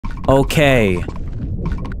Okay.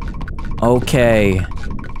 Okay.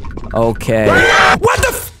 Okay. What the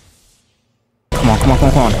f- Come on, come on, come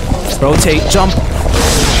on, come on. Rotate, jump. No!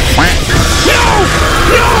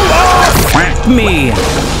 No! Oh! Me.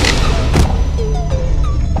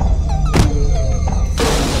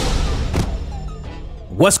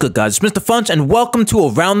 What's good, guys? It's Mr. Funch, and welcome to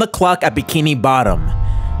Around the Clock at Bikini Bottom.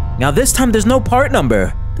 Now, this time, there's no part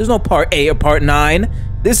number. There's no part 8 or part 9.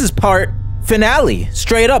 This is part finale.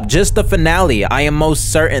 Straight up, just the finale. I am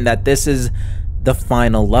most certain that this is the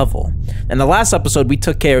final level. In the last episode, we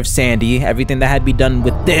took care of Sandy, everything that had to be done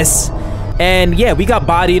with this. And yeah, we got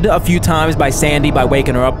bodied a few times by Sandy by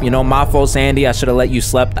waking her up. You know, my fault, Sandy. I should have let you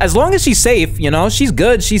sleep. As long as she's safe, you know, she's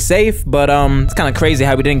good, she's safe. But it's kind of crazy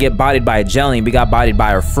how we didn't get bodied by a jelly. We got bodied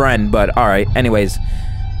by her friend. But all right, anyways.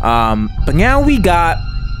 But now we got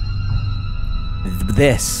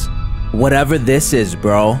this. Whatever this is,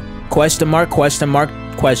 bro. Question mark, question mark,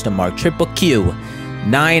 question mark. Triple Q.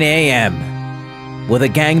 9 a.m. Will the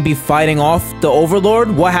gang be fighting off the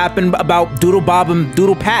Overlord? What happened about Doodle Bob and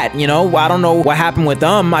Doodle Pat? You know, I don't know what happened with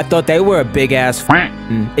them. I thought they were a big ass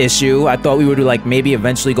issue. I thought we would like maybe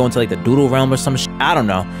eventually go into like the Doodle realm or some shit. I don't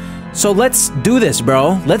know. So let's do this,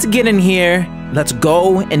 bro. Let's get in here. Let's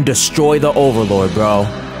go and destroy the Overlord, bro.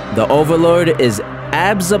 The Overlord is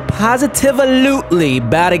abso-positively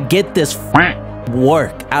about to get this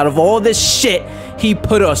work out of all this shit he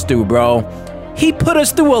put us through, bro. He put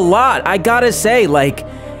us through a lot, I gotta say. Like,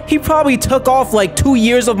 he probably took off like 2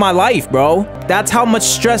 years of my life, bro. That's how much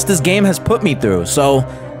stress this game has put me through. So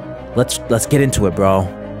let's get into it, bro.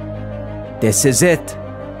 This is it.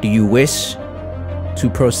 Do you wish to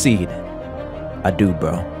proceed? I do,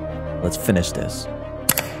 bro. Let's finish this.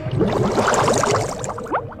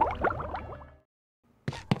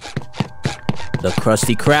 The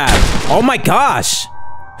Krusty Krab. Oh my gosh!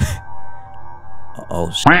 Oh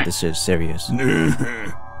shit, this is serious.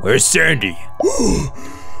 Where's Sandy?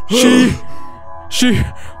 She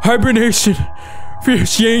hibernation.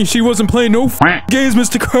 She wasn't playing no games,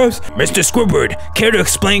 Mr. Krabs. Mr. Squidward, care to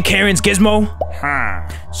explain Karen's gizmo?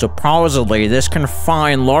 Supposedly, this can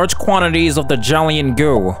find large quantities of the jelly and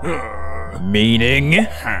goo. Meaning?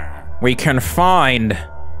 We can find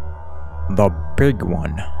the big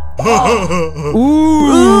one.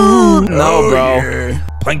 Ooh, no, bro. Yeah.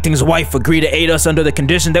 Plankton's wife agreed to aid us under the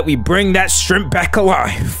condition that we bring that shrimp back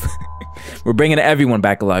alive. We're bringing everyone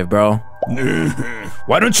back alive, bro.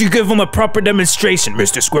 Why don't you give him a proper demonstration,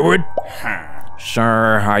 Mr. Squidward?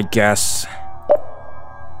 Sure, I guess.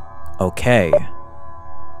 Okay.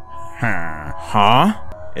 Huh?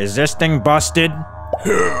 Is this thing busted?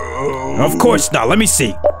 Of course not. Let me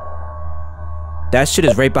see. That shit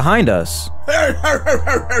is right behind us.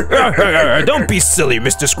 Don't be silly,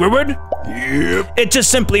 Mr. Squidward. Yep. It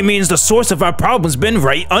just simply means the source of our problem's been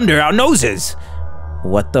right under our noses.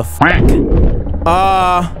 What the fuck?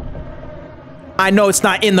 I know it's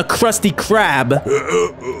not in the Krusty Krab.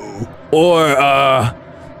 Or,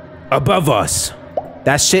 above us.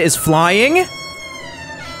 That shit is flying?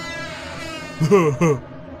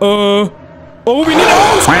 Oh, we need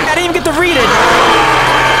I didn't even get to read it.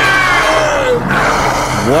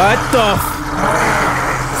 What the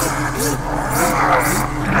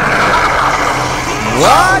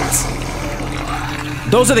What?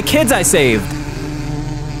 Those are the kids I saved.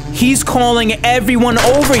 He's calling everyone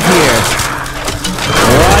over here.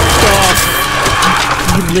 What the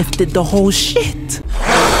He lifted the whole shit.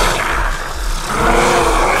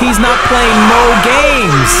 He's not playing no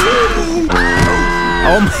games.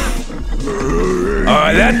 Oh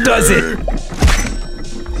my. That does it.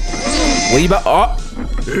 What you about? Oh.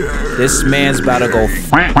 This man's about to go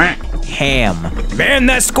ham. Man,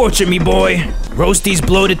 that's scorching me, boy. Roast these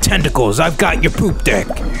bloated tentacles. I've got your poop deck.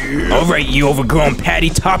 All right, you overgrown patty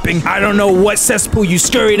topping. I don't know what cesspool you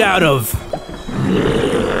scurried out of.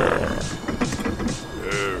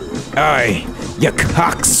 Aye, you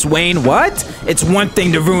coxswain. What? It's one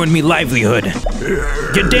thing to ruin me livelihood.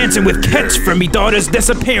 You're dancing with Ketch for me daughter's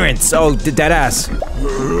disappearance. Oh, that ass.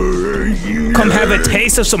 Come have a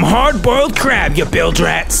taste of some hard-boiled crab, you bilge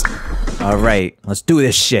rats. All right, let's do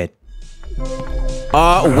this shit.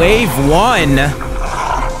 Wave 1.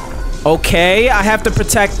 Okay, I have to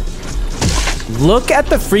protect. Look at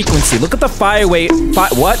the frequency. Look at the fire rate.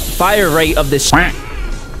 Fire rate of this shit.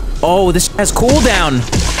 Oh, this has cooldown.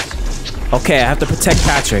 Okay, I have to protect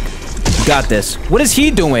Patrick. You got this. What is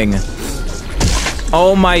he doing?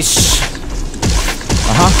 Oh my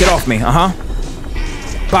get off me.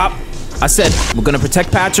 Pop. I said, we're gonna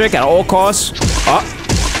protect Patrick at all costs.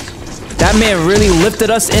 That man really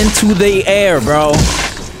lifted us into the air, bro.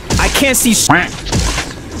 I can't see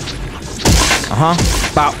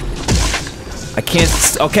Bop. I can't.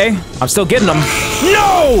 Okay, I'm still getting them.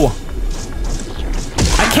 No!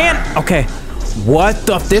 I can't. Okay. What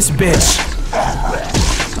the? This bitch.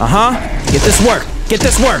 Uh-huh. Get this work. Get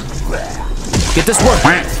this work. Get this work.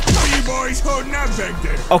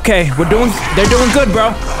 Okay, they're doing good,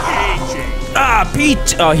 bro. Ah,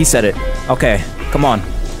 Peach. Oh, he said it. Okay, come on.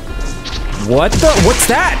 What's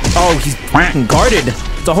that? Oh, he's fucking guarded.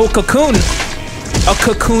 It's a whole cocoon. A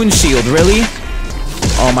cocoon shield, really?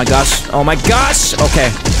 Oh my gosh. Oh my gosh. Okay.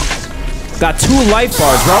 Got 2 life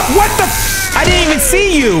bars, bro. What the? I didn't even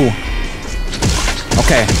see you.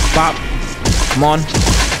 Okay, Bop. Come on.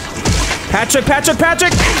 Patrick.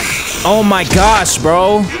 Oh my gosh,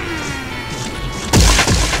 bro.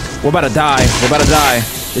 We're about to die.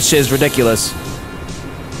 This shit is ridiculous.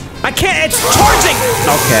 I can't. It's charging.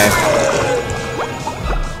 Okay.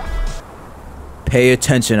 Pay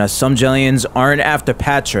attention, as some Jellians aren't after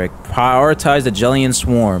Patrick. Prioritize the Jellian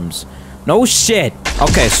swarms. No shit.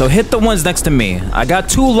 Okay, so hit the ones next to me. I got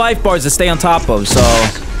 2 life bars to stay on top of, so...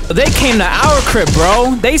 They came to our crib,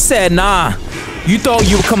 bro. They said, nah. You thought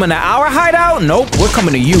you were coming to our hideout? Nope, we're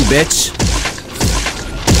coming to you, bitch.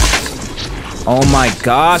 Oh my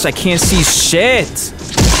gosh, I can't see shit.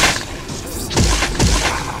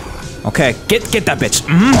 Okay, get that bitch.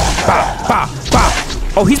 Bah.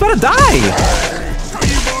 Oh, he's about to die.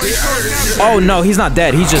 Oh no, he's not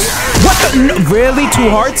dead. He's just... What the? No, really? 2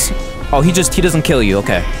 hearts? Oh, he doesn't kill you.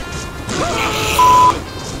 Okay.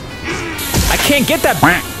 I can't get that.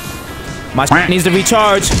 My needs to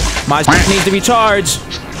recharge.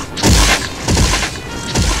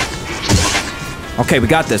 Okay, we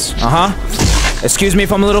got this. Excuse me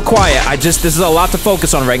if I'm a little quiet. This is a lot to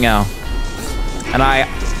focus on right now. And okay,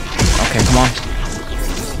 come on.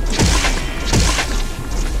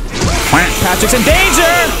 Patrick's in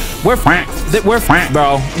danger! We're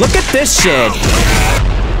bro. Look at this shit.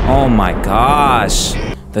 Oh my gosh.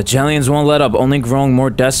 The Jellians won't let up, only growing more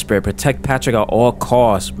desperate. Protect Patrick at all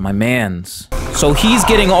costs, my mans. So he's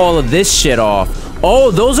getting all of this shit off.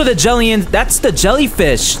 Oh, those are the Jellians. That's the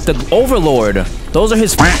jellyfish, the overlord. Those are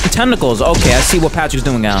his tentacles. Okay, I see what Patrick's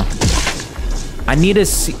doing now. I need to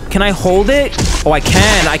see. Can I hold it? Oh, I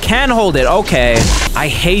can hold it. Okay. I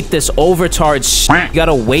hate this overcharge shit. You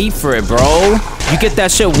gotta wait for it, bro. You get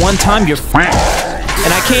that shit one time, you're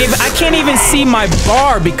and I can't even see my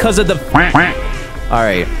bar because of the All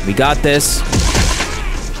right, we got this.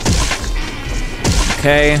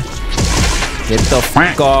 Okay. Get the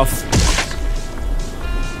off.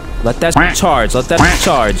 Let that charge.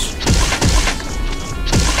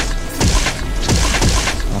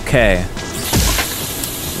 Okay.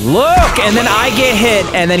 Look, and then I get hit,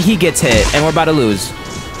 and then he gets hit, and we're about to lose.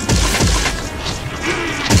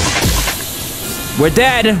 We're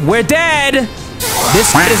dead.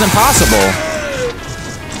 This is impossible.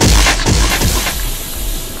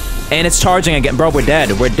 And it's charging again. Bro, we're dead.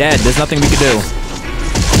 There's nothing we can do.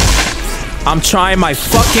 I'm trying my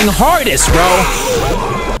fucking hardest,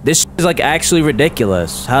 bro. This is like actually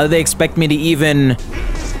ridiculous. How do they expect me to even...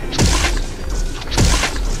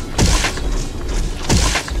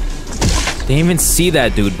 Didn't even see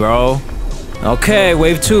that dude, bro. Okay,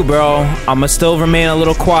 wave 2, bro. I'ma still remain a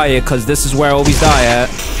little quiet because this is where I always die at.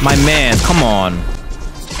 My man, come on.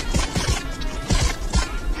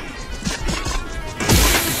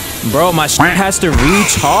 Bro, my shit has to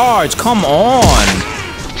recharge. Come on.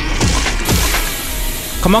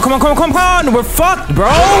 Come on. We're fucked,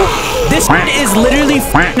 bro. This shit is literally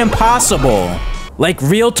fucking impossible. Like,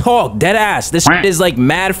 real talk, dead ass. This shit is like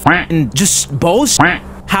mad fucking just bullshit.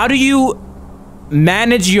 How do you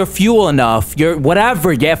manage your fuel enough, your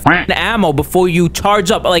whatever, fucking ammo before you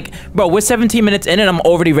charge up? Like, bro, we're 17 minutes in and I'm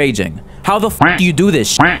already raging. How the fuck do you do this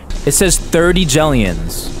shit? It says 30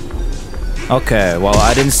 Jellians. Okay, well,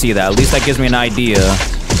 I didn't see that. At least that gives me an idea.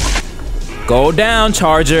 Go down,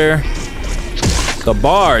 Charger. The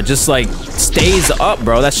bar just, like, stays up,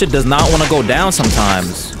 bro. That shit does not want to go down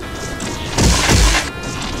sometimes.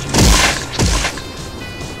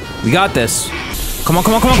 We got this. Come on.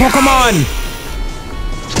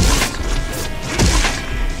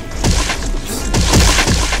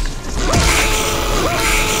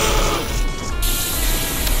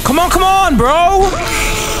 Come on, bro.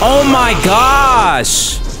 Oh my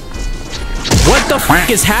gosh. What the fuck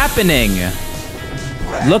is happening?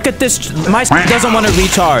 Look at this. My doesn't want to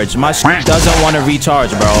recharge. My doesn't want to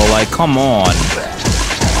recharge, bro. Like, come on.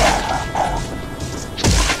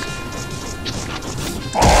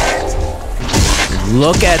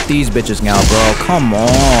 Look at these bitches now, bro. Come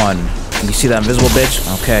on. You see that invisible bitch?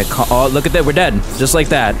 Okay. Oh, look at that. We're dead. Just like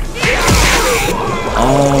that.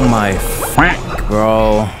 Oh my fuck,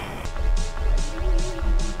 bro.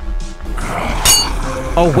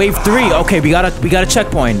 Oh, wave 3. Okay, we got a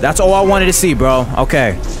checkpoint. That's all I wanted to see, bro.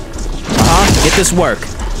 Okay. Get this work.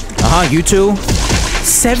 You too.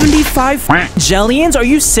 75 Jellians? Are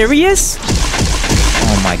you serious?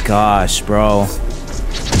 Oh my gosh, bro.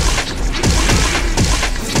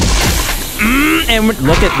 And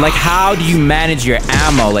look at, like, how do you manage your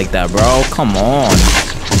ammo like that, bro? Come on.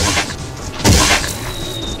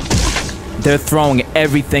 They're throwing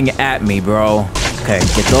everything at me, bro. Okay,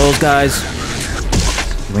 get those guys.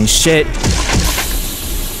 You ain't shit.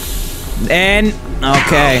 And,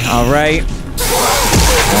 okay, alright.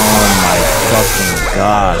 Oh my fucking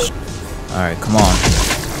gosh. Alright, come on.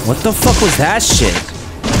 What the fuck was that shit?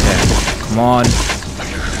 Okay, come on.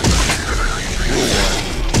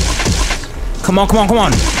 Come on, come on, come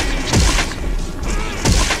on.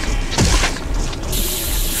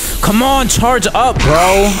 Come on, charge up,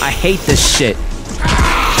 bro. I hate this shit.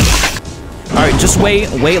 Alright, just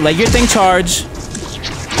wait, let your thing charge.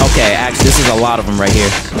 Okay, actually, this is a lot of them right here.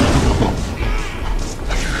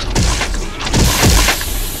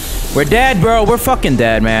 We're dead, bro. We're fucking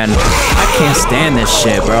dead, man. I can't stand this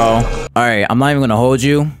shit, bro. Alright, I'm not even gonna hold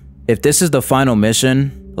you. If this is the final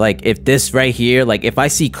mission, like, if this right here, like, if I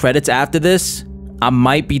see credits after this, I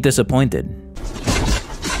might be disappointed.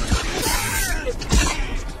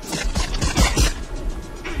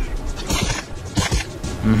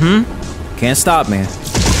 Can't stop me.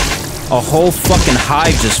 A whole fucking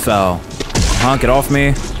hive just fell. Get off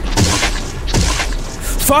me.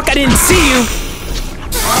 Fuck, I didn't see you!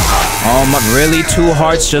 Oh my, really? 2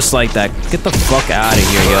 hearts just like that. Get the fuck out of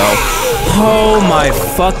here, yo. Oh my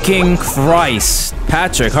fucking Christ.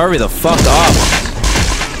 Patrick, hurry the fuck up.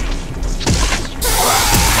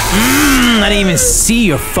 I didn't even see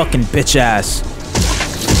your fucking bitch ass.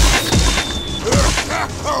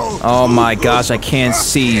 Oh my gosh, I can't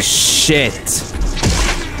see shit.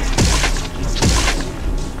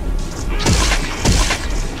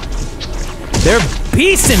 They're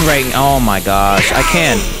beasting right now. Oh my gosh, I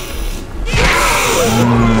can't.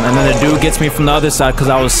 And then the dude gets me from the other side because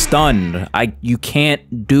I was stunned. You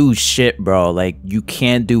can't do shit, bro. Like, you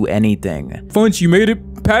can't do anything. Funch, you made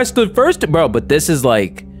it past the first, bro, but this is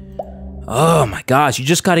like... Oh my gosh, you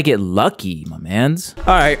just gotta get lucky, my mans.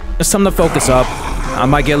 Alright, it's time to focus up. I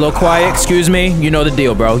might get a little quiet, excuse me. You know the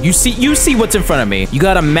deal, bro. You see what's in front of me. You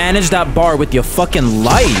gotta manage that bar with your fucking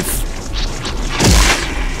life.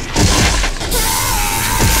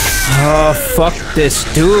 Oh, fuck this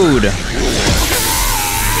dude.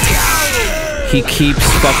 He keeps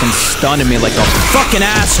fucking stunning me like a fucking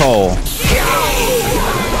asshole.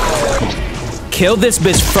 Kill this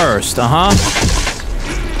bitch first, Now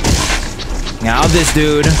this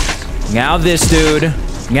dude. Now this dude.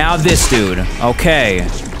 Now this dude. Okay.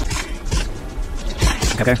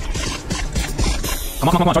 Okay. Come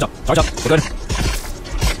on, charge up. Charge up. We're good.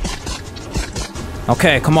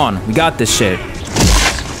 Okay, come on. We got this shit.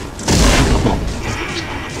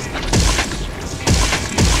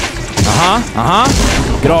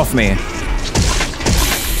 Get off me.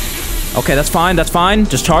 Okay, that's fine, that's fine.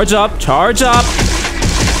 Just charge up, charge up.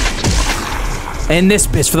 And this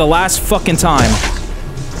bitch for the last fucking time.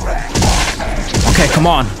 Okay, come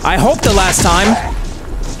on. I hope the last time.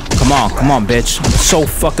 Come on, bitch. I'm so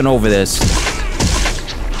fucking over this.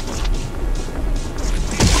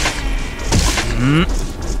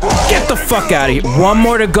 Get the fuck out of here. One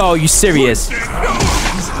more to go, you serious?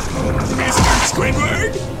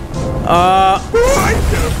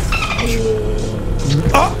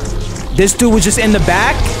 This dude was just in the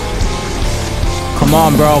back? Come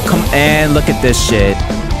on, bro. Come and look at this shit.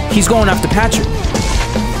 He's going after Patrick.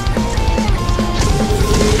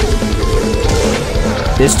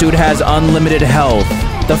 This dude has unlimited health.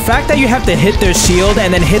 The fact that you have to hit their shield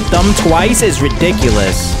and then hit them twice is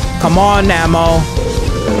ridiculous. Come on, ammo.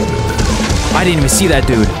 I didn't even see that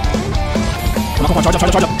dude. Come on,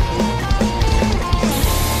 charge up.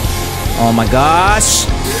 Oh my gosh.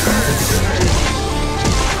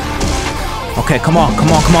 Okay, come on.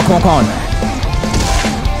 Come on.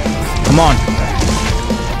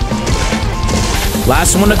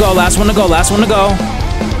 Last one to go.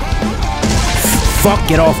 Fuck,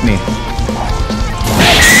 get off me.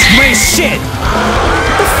 Wait, shit.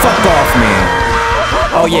 Get the fuck off me.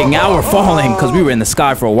 Oh yeah, now we're falling because we were in the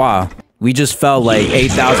sky for a while. We just fell like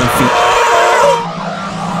 8,000 feet.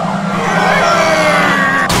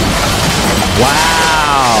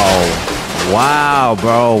 Wow,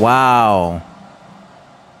 bro, wow.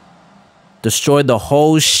 Destroyed the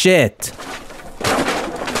whole shit.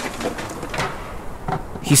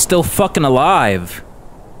 He's still fucking alive.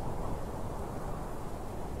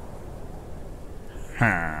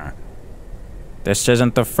 This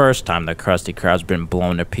isn't the first time the Krusty Krab's been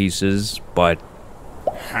blown to pieces, but...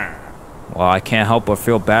 Well, I can't help but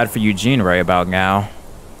feel bad for Eugene right about now.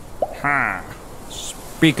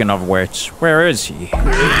 Speaking of which, where is he?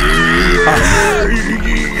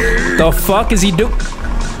 The fuck is he doing?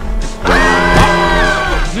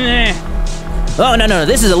 Oh, no,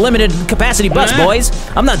 this is a limited capacity bus, boys.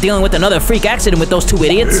 I'm not dealing with another freak accident with those two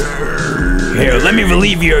idiots. Here, let me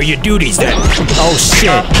relieve you of your duties then. Oh,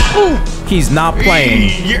 shit. He's not playing.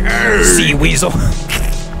 See, Weasel?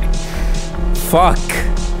 Fuck.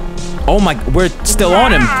 Oh my, we're still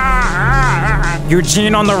on him.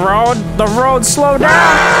 Eugene on the road? The road, slow down!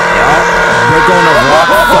 Yep, we're going to rock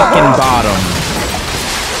fucking bottom.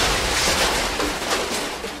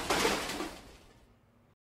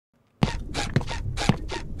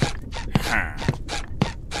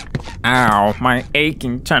 Ow, my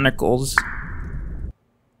aching tentacles.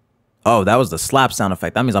 Oh, that was the slap sound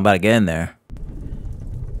effect. That means I'm about to get in there.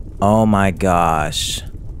 Oh my gosh.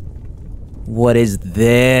 What is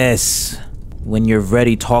this? When you're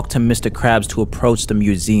ready, talk to Mr. Krabs to approach the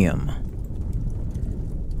museum.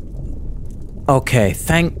 Okay,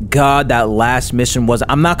 thank God that last mission was...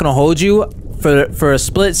 I'm not gonna hold you. For a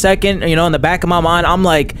split second, you know, in the back of my mind, I'm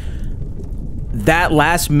like... That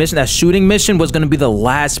last mission, that shooting mission was gonna be the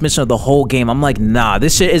last mission of the whole game. I'm like, nah,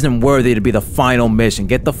 this shit isn't worthy to be the final mission.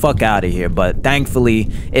 Get the fuck out of here. But thankfully,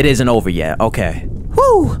 it isn't over yet. Okay.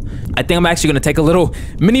 Whew. I think I'm actually gonna take a little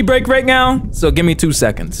mini break right now. So give me 2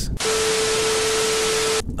 seconds.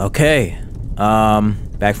 Okay.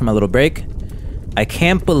 Back from my little break. I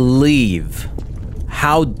can't believe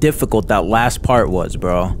how difficult that last part was,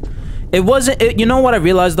 bro. It wasn't, you know what I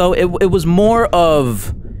realized though? It was more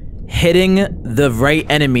of hitting the right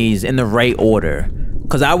enemies in the right order.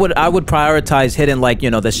 Cause I would prioritize hitting, like, you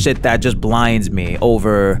know, the shit that just blinds me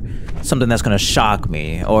over something that's gonna shock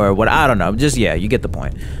me or what, I don't know. Just, yeah, you get the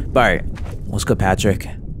point. But alright, what's good, Patrick?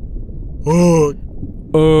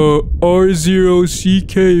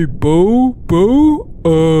 R0CK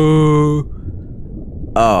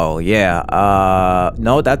Oh, yeah,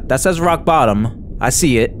 no, that says rock bottom. I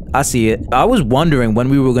see it. I was wondering when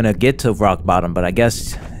we were gonna get to rock bottom, but I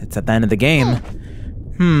guess it's at the end of the game.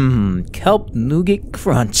 Kelp Nougat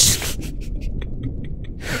Crunch.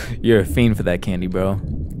 You're a fiend for that candy, bro.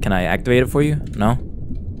 Can I activate it for you? No?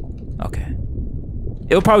 Okay.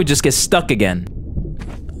 It'll probably just get stuck again.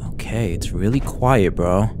 Okay, it's really quiet,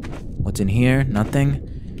 bro. What's in here?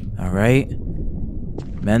 Nothing? Alright.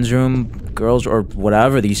 Men's room, girls, or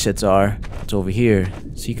whatever these shits are. What's over here?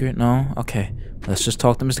 Secret? No? Okay. Let's just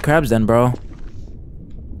talk to Mr. Krabs then, bro.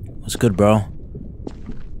 What's good, bro?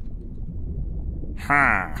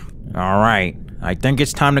 Alright. I think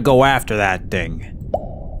it's time to go after that thing.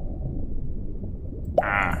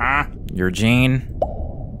 Eugene?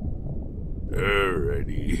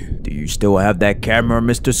 Alrighty. Do you still have that camera,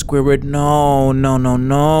 Mr. Squidward? No.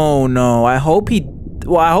 I hope he...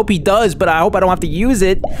 Well, I hope he does, but I hope I don't have to use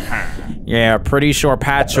it. Yeah, pretty sure,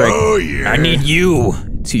 Patrick. Oh, yeah. I need you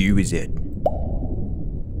to use it.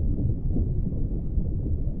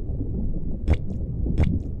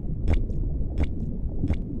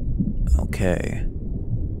 Okay.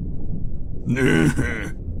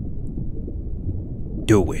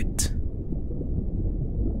 Do it.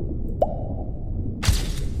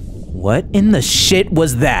 What in the shit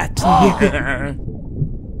was that?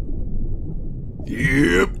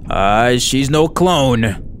 Yep. She's no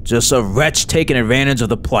clone. Just a wretch taking advantage of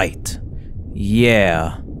the plight.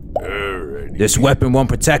 Yeah. Alrighty. This weapon won't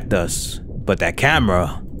protect us, but that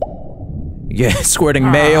camera... Yeah, squirting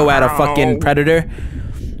mayo at a fucking predator?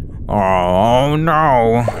 Oh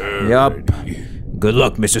no. Yup. Good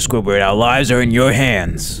luck, Mr. Squidward. Our lives are in your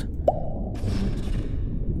hands.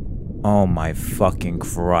 Oh my fucking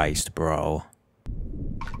Christ, bro.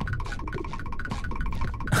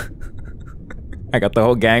 I got the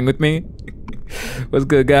whole gang with me. What's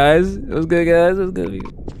good, guys? What's good, guys? What's good?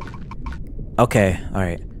 Okay,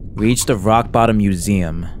 alright. Reach the Rock Bottom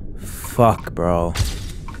Museum. Fuck, bro.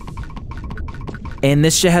 And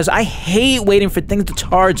this shit has... I hate waiting for things to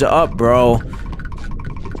charge up, bro.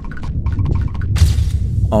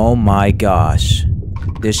 Oh my gosh.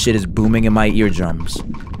 This shit is booming in my eardrums.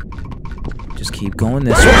 Just keep going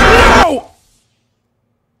this way.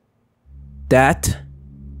 That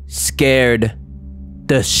scared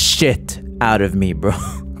the shit out of me, bro.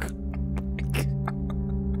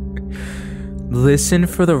 Listen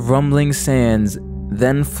for the rumbling sands,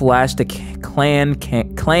 then flash the clam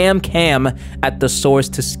cam at the source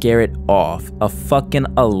to scare it off. A fucking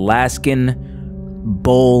Alaskan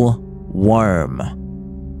bull worm.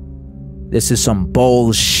 This is some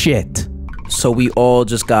bullshit. So we all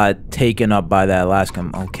just got taken up by that last guy.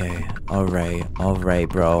 Okay. Alright,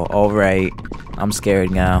 bro. Alright. I'm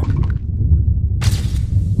scared now.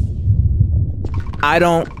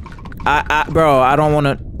 Bro, I don't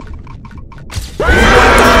wanna...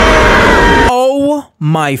 Oh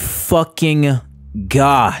my fucking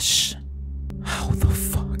gosh. How the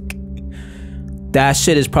fuck? That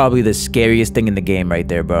shit is probably the scariest thing in the game right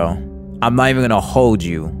there, bro. I'm not even gonna hold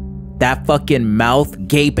you. That fucking mouth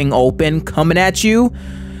gaping open, coming at you?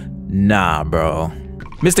 Nah, bro.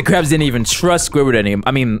 Mr. Krabs didn't even trust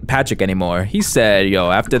Patrick anymore. He said, yo,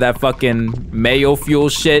 after that fucking mayo fuel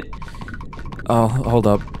shit. Oh, hold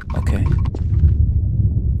up. Okay.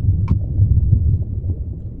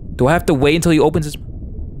 Do I have to wait until he opens his...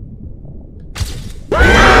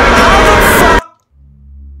 How the fuck?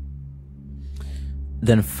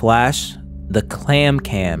 Then flash the clam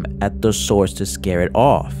cam at the source to scare it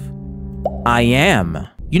off. I am.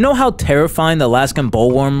 You know how terrifying the Alaskan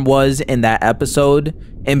bullworm was in that episode?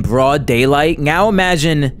 In broad daylight? Now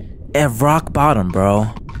imagine at rock bottom,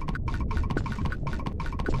 bro.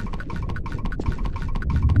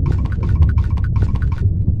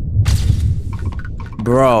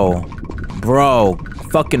 Bro,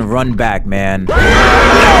 fucking run back, man.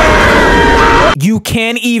 You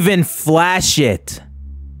can't even flash it.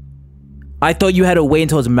 I thought you had to wait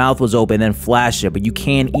until his mouth was open and then flash it, but you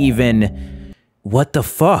can't even... What the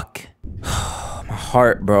fuck? My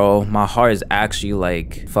heart, bro. My heart is actually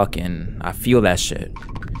like fucking... I feel that shit.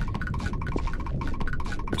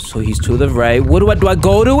 So he's to the right. What do I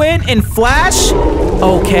go to it and flash?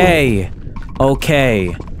 Okay.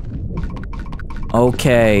 Okay.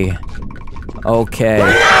 Okay. Okay.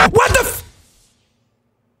 What the f-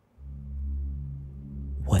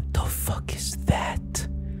 What the fuck is that?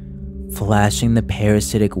 Flashing the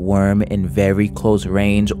parasitic worm in very close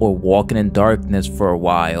range or walking in darkness for a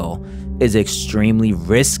while is extremely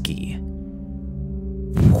risky.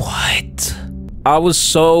 What? I was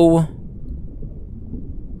so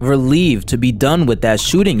relieved to be done with that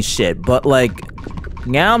shooting shit, but like,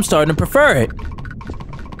 now I'm starting to prefer it.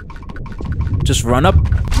 Just run up,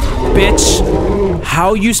 bitch.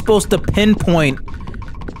 How are you supposed to pinpoint?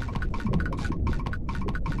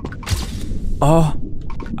 Oh,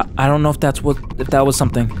 I don't know if that was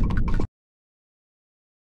something.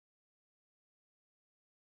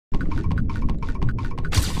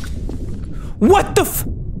 What the f-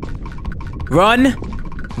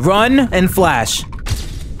 Run and flash.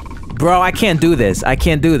 Bro, I can't do this. I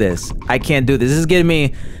can't do this.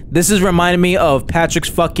 This is reminding me of Patrick's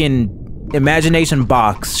fucking imagination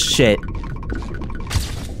box shit.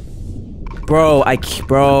 Bro,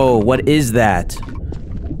 what is that?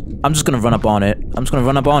 I'm just gonna run up on it.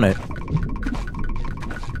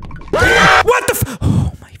 What the f-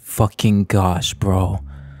 Oh my fucking gosh, bro.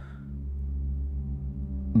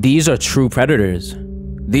 These are true predators.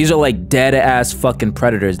 These are like dead ass fucking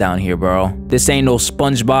predators down here, bro. This ain't no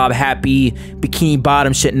SpongeBob happy Bikini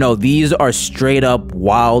Bottom shit. No, these are straight up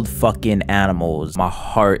wild fucking animals. My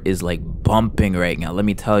heart is like bumping right now, let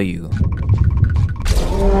me tell you.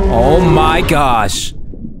 Oh my gosh.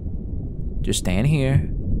 Just stand here.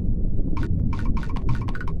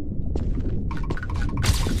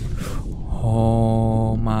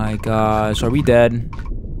 Oh my gosh, are we dead?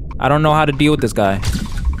 I don't know how to deal with this guy.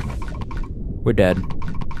 We're dead.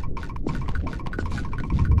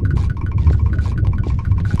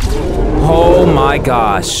 Oh my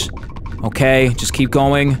gosh. Okay, just keep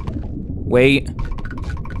going. Wait.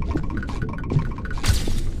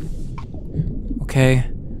 Okay.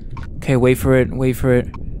 Okay, wait for it.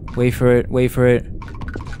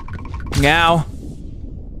 Now.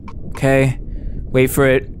 Okay. Wait for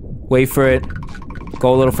it.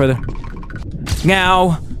 Go a little further.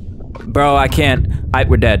 Now. Bro, I can't. We're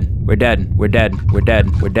dead.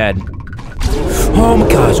 Oh my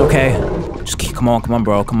gosh, okay. Just keep, come on,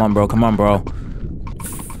 bro.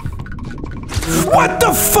 What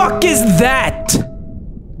the fuck is that?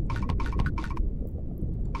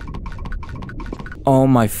 Oh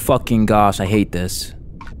my fucking gosh, I hate this.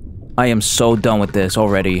 I am so done with this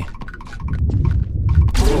already.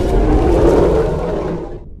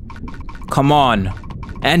 Come on,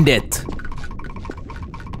 end it.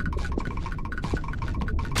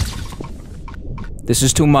 This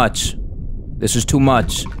is too much.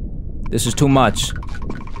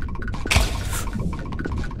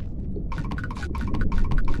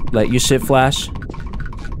 Let your shit flash.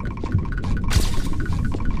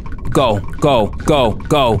 Go.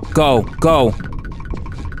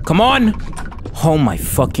 Come on. Oh my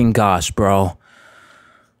fucking gosh, bro.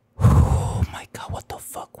 Oh my god, what the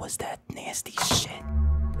fuck was that nasty shit?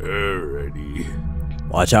 Alrighty.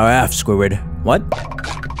 Watch our aft, Squidward. What?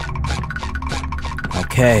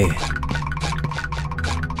 Okay.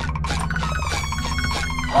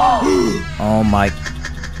 Oh my...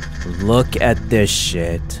 Look at this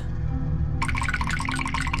shit.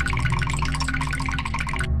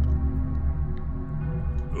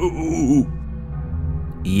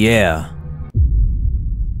 Yeah.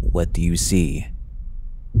 What do you see?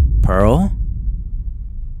 Pearl?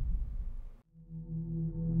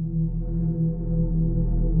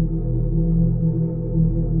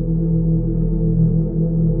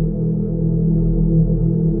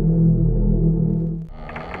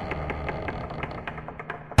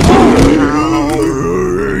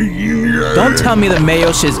 Don't tell me the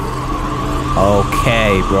mayo shit's...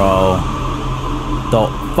 Okay, bro. The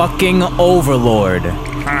fucking Overlord.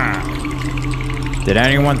 Did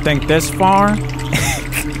anyone think this far?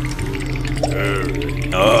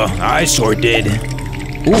 I sure did.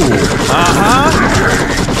 Ooh.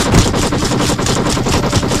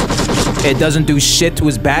 It doesn't do shit to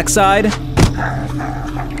his backside?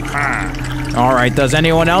 Alright, does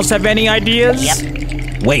anyone else have any ideas?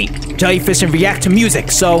 Yep. Wait, jellyfish and react to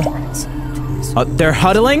music, so... they're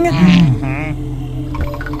huddling?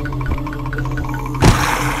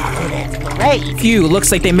 Great. Phew,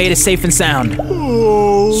 looks like they made it safe and sound.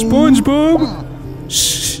 SpongeBob?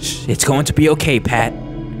 Shh, it's going to be okay, Pat.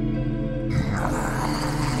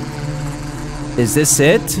 Is this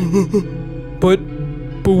it? But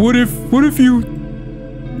what if you...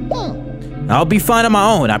 I'll be fine on my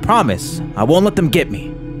own, I promise. I won't let them get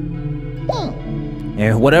me.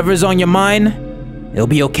 And whatever's on your mind, it'll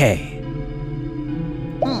be okay.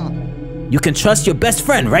 You can trust your best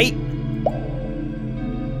friend, right?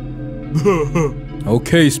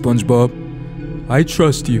 Okay, SpongeBob. I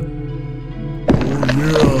trust you.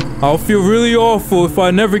 I'll feel really awful if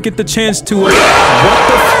I never get the chance to... What the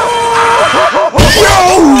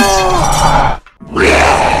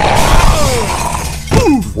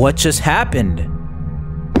What just happened?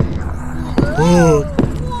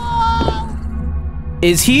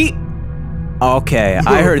 Is he... Okay,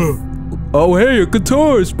 I heard... Oh, hey, a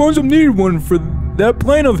guitar! SpongeBob needed one for that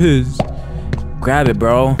plane of his. Grab it,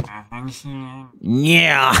 bro.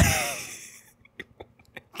 Yeah.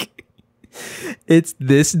 It's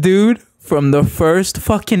this dude from the first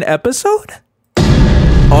fucking episode?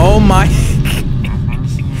 Oh my...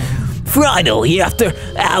 Finally, after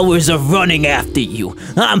hours of running after you,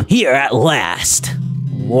 I'm here at last.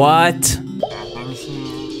 What?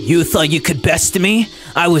 You thought you could best me?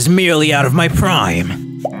 I was merely out of my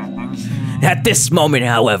prime. At this moment,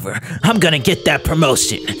 however, I'm gonna get that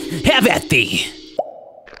promotion. Have at thee.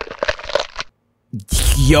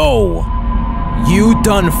 Yo. You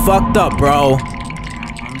done fucked up, bro.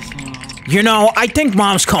 You know, I think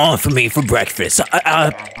Mom's calling for me for breakfast.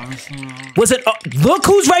 Was it... look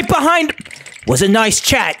who's right behind... Was a nice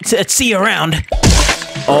chat. See you around.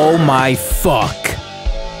 Oh my fuck.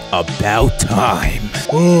 About time.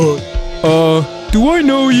 Do I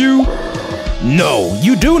know you? No,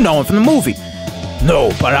 you do know him from the movie.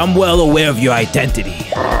 No, but I'm well aware of your identity.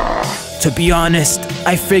 To be honest,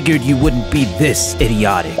 I figured you wouldn't be this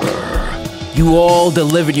idiotic. You all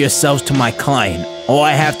delivered yourselves to my client. All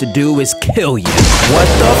I have to do is kill you. What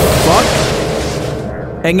the fuck?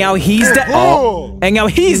 And now he's dead. Oh, and now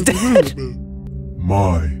he's dead.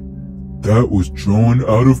 My, that was drawn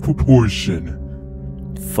out of proportion.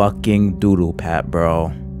 Fucking doodle pat,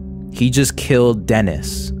 bro. He just killed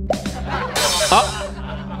Dennis. Oh.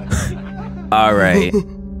 All right.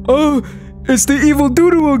 Oh, it's the evil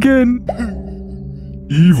doodle again.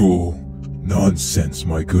 Evil? Nonsense,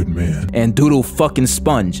 my good man. And doodle fucking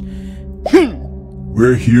sponge.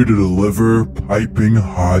 We're here to deliver piping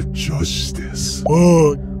hot justice.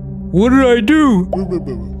 What did I do?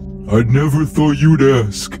 I'd never thought you'd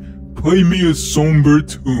ask. Play me a somber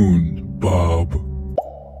tune, Bob.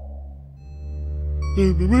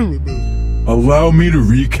 Allow me to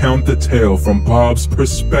recount the tale from Bob's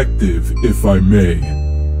perspective, if I may.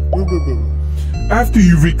 After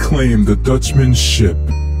you reclaimed the Dutchman's ship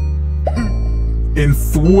and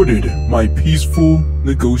thwarted my peaceful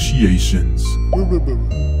negotiations,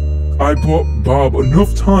 I bought Bob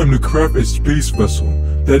enough time to craft a space vessel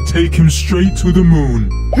that take him straight to the moon.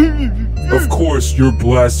 Of course, your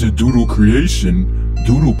blasted doodle creation,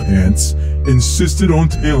 Doodle Pants, insisted on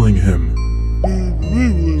tailing him.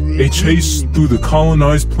 A chase through the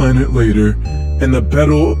colonized planet later, and the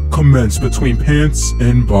battle commenced between Pants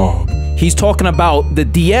and Bob. He's talking about the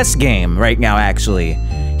DS game right now, actually.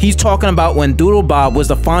 He's talking about when Doodle Bob was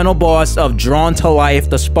the final boss of Drawn to Life,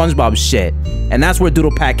 the SpongeBob shit. And that's where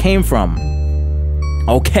Doodle Pat came from.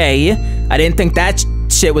 Okay, I didn't think that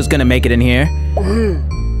shit was gonna make it in here.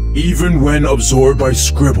 Even when absorbed by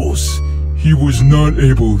scribbles, he was not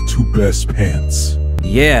able to best pants.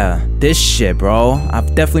 Yeah, this shit, bro. I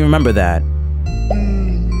definitely remember that.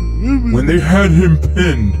 When they had him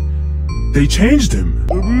pinned, they changed him.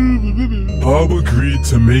 Bob agreed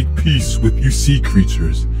to make peace with UC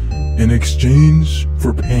creatures in exchange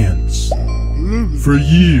for pants. For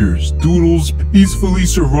years, Doodles peacefully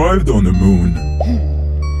survived on the moon.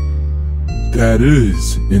 That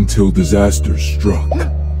is, until disaster struck.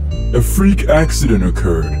 A freak accident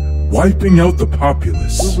occurred, wiping out the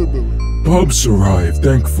populace. Bob survived,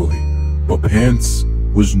 thankfully, but Pants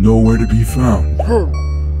was nowhere to be found.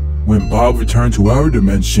 When Bob returned to our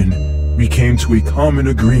dimension, we came to a common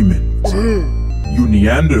agreement. You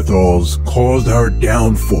Neanderthals caused our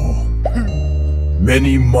downfall.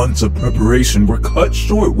 Many months of preparation were cut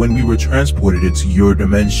short when we were transported into your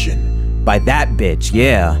dimension. By that bitch,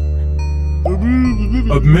 yeah.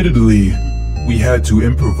 Admittedly, we had to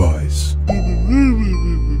improvise.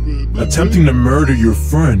 Attempting to murder your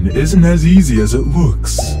friend isn't as easy as it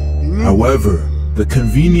looks. However, the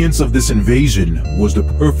convenience of this invasion was the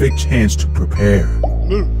perfect chance to prepare.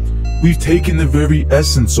 We've taken the very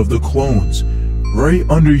essence of the clones right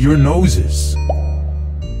under your noses.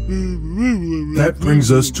 That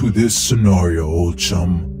brings us to this scenario, old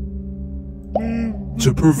chum.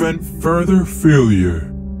 To prevent further failure,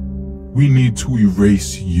 we need to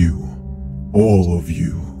erase you. All of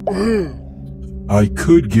you. I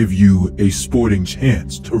could give you a sporting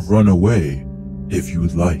chance to run away if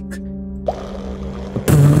you'd like.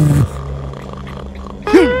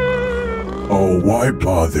 Oh, why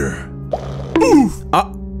bother?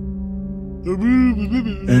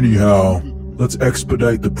 Anyhow, let's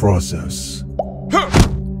expedite the process.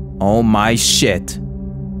 Oh my shit.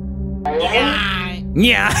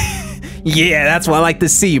 Yeah. Yeah, that's what I like to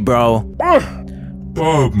see, bro.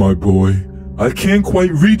 Bob, my boy, I can't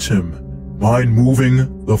quite reach him. Mind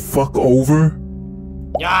moving the fuck over?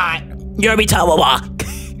 You're me walk.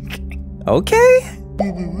 Okay.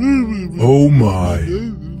 Oh my.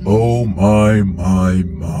 Oh my.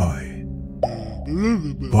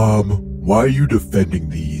 Bob, why are you defending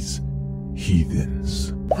these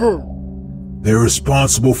heathens? They're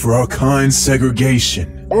responsible for our kind's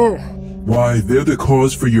segregation. Why, they're the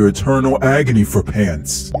cause for your eternal agony for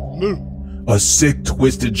Pants. A sick,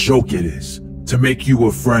 twisted joke it is, to make you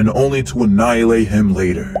a friend only to annihilate him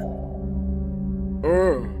later.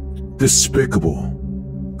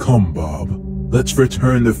 Despicable. Come, Bob, let's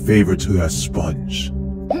return the favor to that sponge.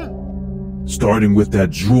 Starting with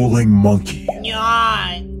that drooling monkey.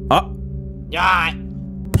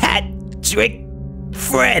 Patrick,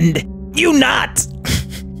 friend, you not.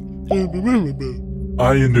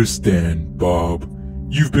 I understand, Bob.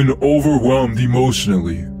 You've been overwhelmed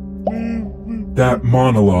emotionally. That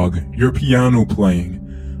monologue, your piano playing,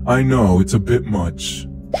 I know it's a bit much.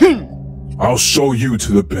 I'll show you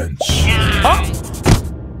to the bench.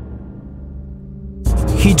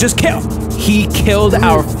 He just killed. He killed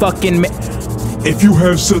our fucking If you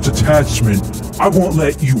have such attachment, I won't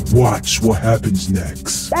let you watch what happens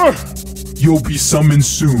next. You'll be summoned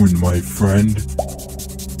soon, my friend.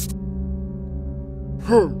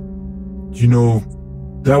 You know,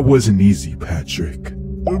 that wasn't easy, Patrick.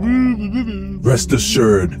 Rest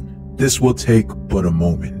assured, this will take but a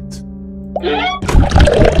moment.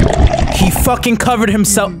 He fucking covered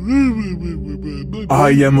himself. I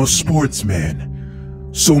am a sportsman,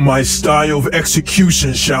 so my style of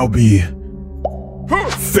execution shall be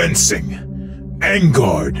fencing and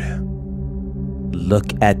guard.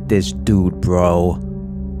 Look at this dude, bro.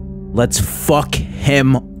 Let's fuck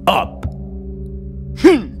him up.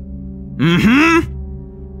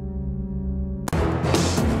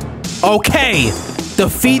 Okay,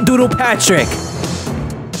 defeat Doodle Patrick.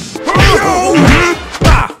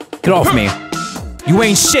 Get off me. You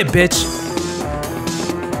ain't shit, bitch.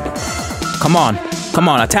 Come on,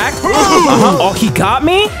 attack. Oh, he got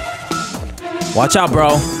me? Watch out,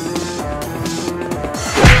 bro.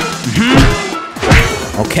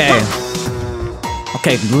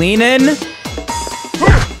 Okay, lean in.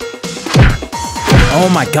 Oh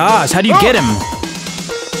my gosh, how do you get him?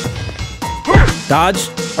 Dodge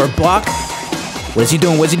or block? What is he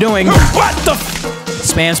doing? What the?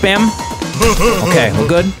 Spam. Okay, we're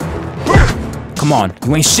good. Come on,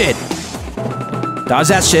 you ain't shit. Dodge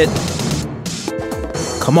that shit.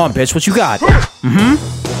 Come on, bitch, what you got?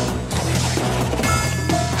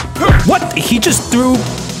 What? He just threw.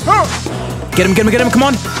 Get him, come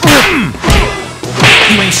on.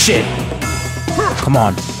 You ain't shit. Come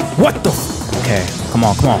on. What the? Okay, come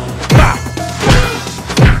on.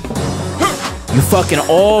 You fucking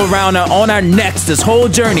all around on our necks this whole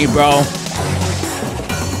journey, bro.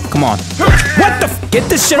 Come on. What the f- Get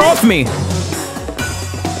this shit off me!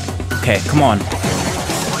 Okay, come on.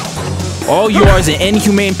 All you are is an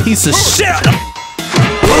inhumane piece of shit!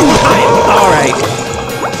 Alright.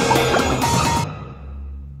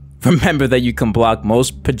 Remember that you can block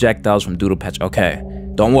most projectiles from Doodle Patch. Okay.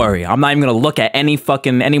 Don't worry. I'm not even gonna look at any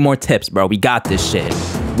more tips, bro. We got this shit.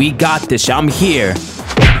 We got this shit. I'm here.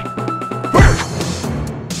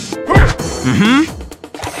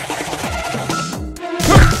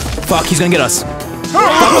 Fuck, he's gonna get us. Fuck,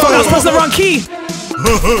 I was pressing the wrong key.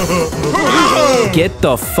 Get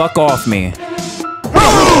the fuck off me.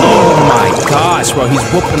 Oh my gosh, bro. He's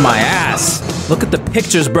whooping my ass. Look at the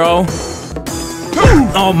pictures, bro.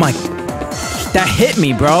 Oh my. That hit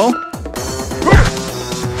me, bro.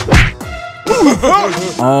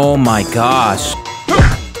 Oh my gosh.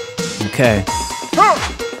 Okay.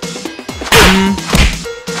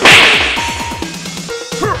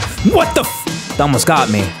 What the f- That almost got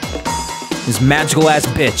me. This magical ass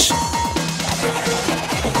bitch.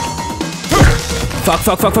 Fuck.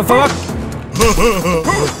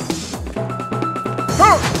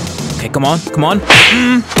 Okay, come on.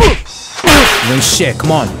 You ain't shit,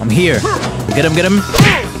 come on. I'm here. Get him.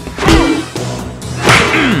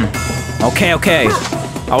 Okay.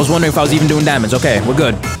 I was wondering if I was even doing damage. Okay, we're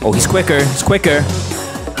good. Oh, he's quicker.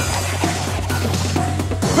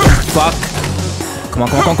 Fuck. Come on.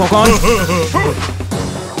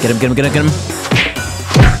 Get him.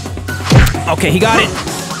 Okay, he got it.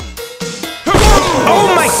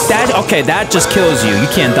 Oh my, that just kills you. You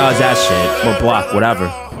can't dodge that shit. Or block,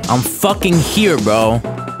 whatever. I'm fucking here, bro.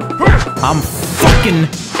 I'm fucking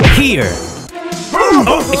here.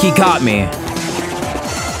 Oh, he got me.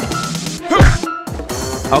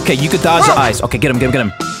 Okay, you could dodge the ice. Okay, get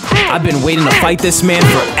him. I've been waiting to fight this man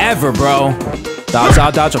forever, bro. Dodge,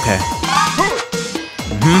 okay.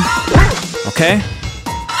 Okay.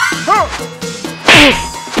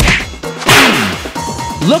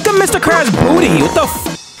 Look at Mr. Krabs' booty. What the f-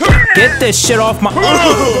 Get this shit off my-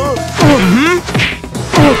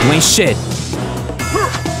 You ain't shit.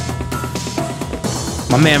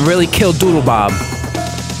 My man really killed Doodle Bob.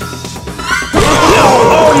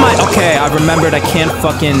 Oh my- Okay, I remembered I can't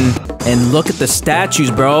fucking- And look at the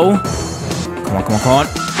statues, bro. Come on.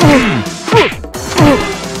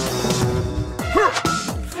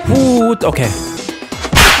 Ooh, okay.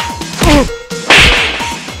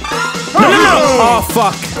 No. Oh,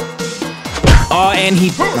 fuck. Oh, and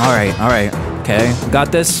he... Alright. Okay,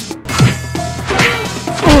 got this.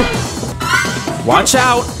 Watch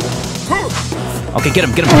out. Okay, get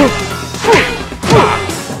him.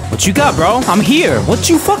 What you got, bro? I'm here. What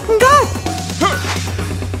you fucking got?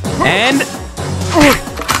 And...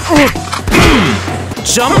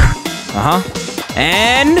 Jump.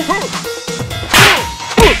 And...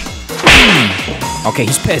 Okay,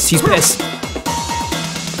 he's pissed.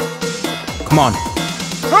 Come on.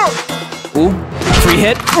 Ooh, free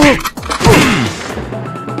hit.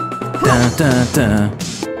 Dun.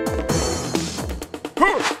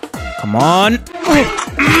 Come on.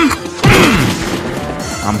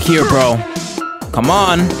 I'm here, bro. Come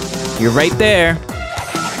on. You're right there.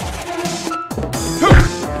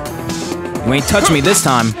 You ain't touch me this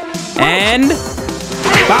time. And...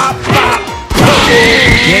 Bop.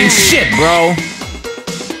 You ain't shit, bro.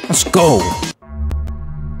 Let's go.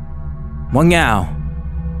 Wow.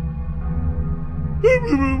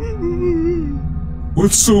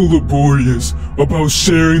 What's so laborious about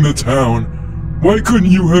sharing the town? Why couldn't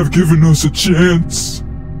you have given us a chance?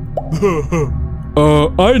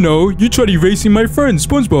 I know. You tried erasing my friend,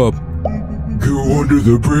 SpongeBob. Go under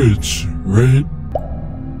the bridge, right?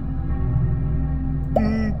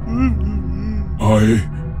 I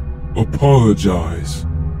apologize.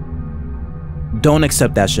 Don't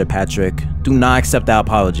accept that shit, Patrick. Do not accept that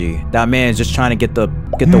apology. That man is just trying to get the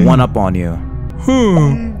one up on you.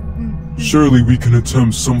 Surely we can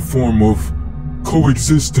attempt some form of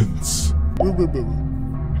coexistence.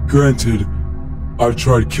 Granted, I've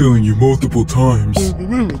tried killing you multiple times.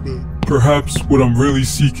 Perhaps what I'm really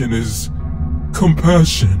seeking is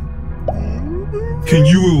compassion. Can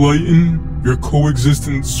you enlighten your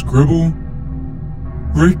coexistence scribble,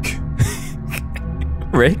 Rick?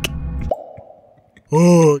 Rick?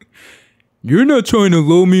 You're not trying to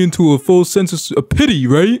lull me into a false sense of pity,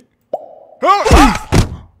 right?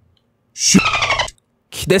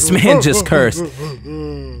 This man just cursed.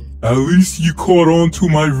 At least you caught on to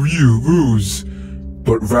my ruse,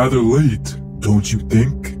 but rather late, don't you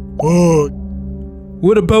think?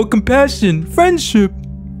 What about compassion, friendship?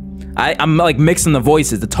 I'm like mixing the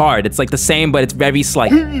voices. It's hard. It's like the same, but it's very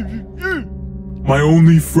slight. My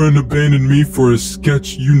only friend abandoned me for a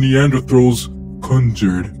sketch you Neanderthals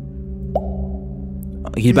conjured.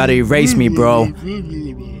 He's about to erase me, bro.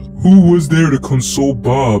 Who was there to console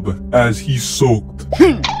Bob as he sulked?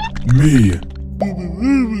 Me.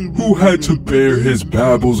 Who had to bear his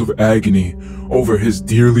babbles of agony over his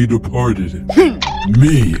dearly departed?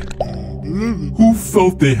 Me. Who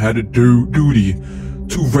felt they had a duty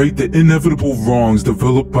to right the inevitable wrongs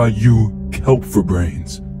developed by you kelp for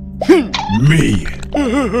brains? Me.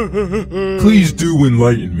 Please do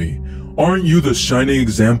enlighten me. Aren't you the shining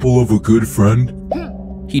example of a good friend?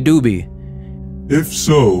 He do be. If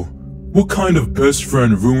so, what kind of best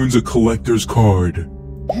friend ruins a collector's card?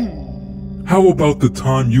 How about the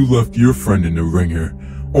time you left your friend in the ringer,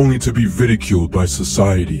 only to be ridiculed by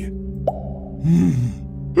society?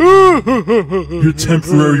 Your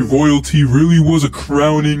temporary royalty really was a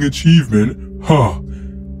crowning achievement, huh?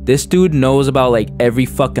 This dude knows about like every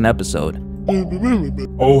fucking episode.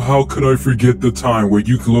 Oh, how could I forget the time where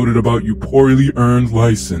you gloated about your poorly earned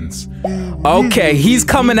license? Okay, he's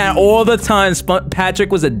coming at all the time.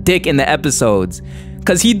 Patrick was a dick in the episodes.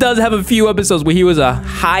 Cause he does have a few episodes where he was a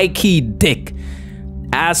high-key dick.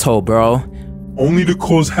 Asshole, bro. Only to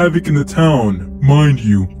cause havoc in the town, mind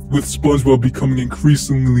you, with SpongeBob becoming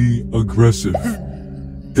increasingly aggressive.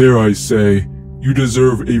 Dare I say, you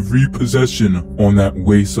deserve a repossession on that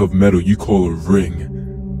waste of metal you call a ring.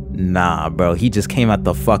 Nah, bro, he just came out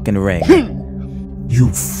the fucking ring. You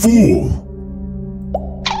fool!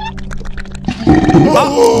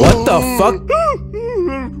 What the fuck?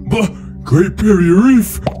 Great Barrier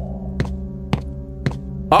Reef!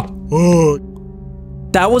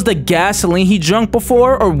 That was the gasoline he drunk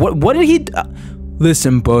before? Or what did he...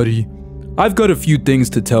 Listen, buddy. I've got a few things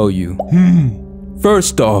to tell you.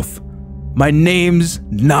 First off, my name's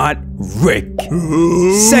not Rick.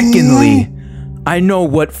 Secondly, I know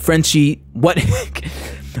what Frenchie...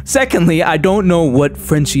 Secondly, I don't know what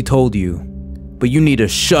Frenchie told you. But you need to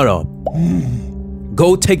shut up.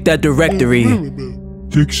 Go take that directory.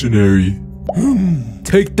 Dictionary.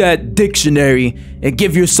 Take that dictionary and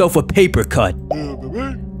give yourself a paper cut.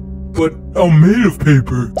 But I'm made of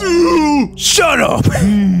paper. Shut up!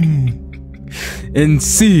 And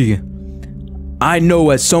see, I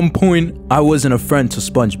know at some point I wasn't a friend to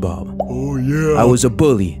SpongeBob. Oh yeah. I was a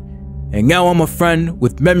bully. And now I'm a friend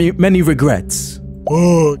with many regrets.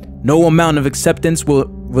 No amount of acceptance will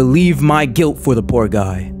relieve my guilt for the poor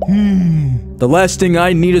guy. The last thing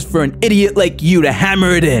I need is for an idiot like you to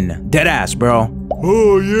hammer it in. Deadass, bro.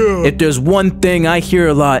 Oh yeah. If there's one thing I hear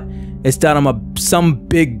a lot, it's that I'm some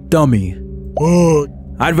big dummy.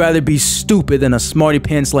 I'd rather be stupid than a smarty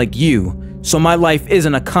pants like you, so my life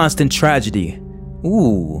isn't a constant tragedy.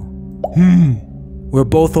 Ooh. We're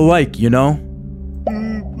both alike, you know?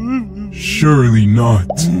 Surely not.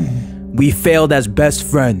 We failed as best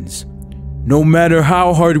friends. No matter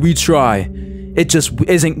how hard we try, it just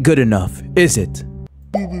isn't good enough, is it?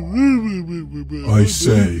 I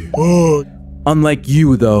say. Unlike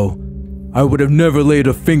you, though, I would have never laid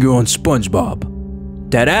a finger on SpongeBob.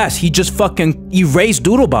 That ass, he just fucking erased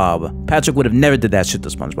Doodlebob. Patrick would have never did that shit to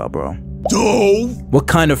SpongeBob, bro. What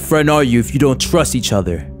kind of friend are you if you don't trust each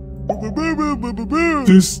other?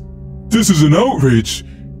 This is an outrage.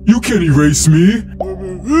 You can't erase me.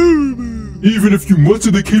 Even if you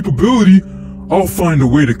muster the capability, I'll find a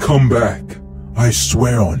way to come back. I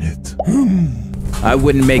swear on it. I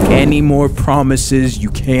wouldn't make any more promises you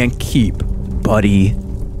can't keep, buddy.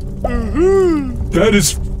 That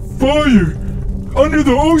is fire! Under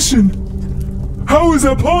the ocean! How is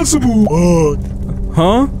that possible?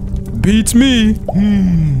 Huh? Beats me.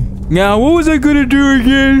 Now, what was I gonna do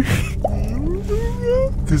again?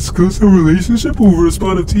 Discuss our relationship over a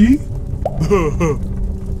spot of tea?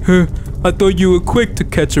 I thought you were quick to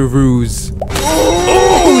catch a ruse.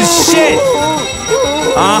 Oh, shit!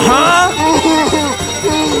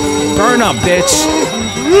 Burn up, bitch!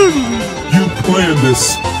 You planned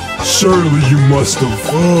this. Surely you must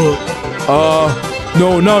have.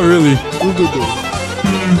 No, not really.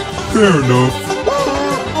 Fair enough.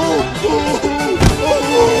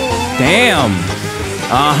 Damn!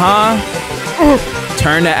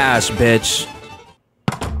 Turn to ash, bitch.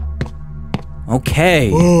 Okay.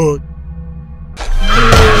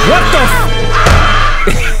 What the f-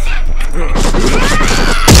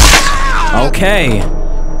 Okay.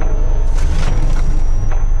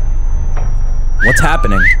 What's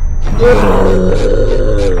happening?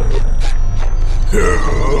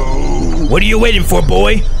 What are you waiting for,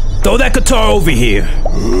 boy? Throw that guitar over here.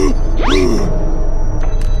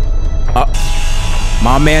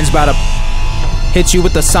 My man's about to hit you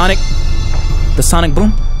with the sonic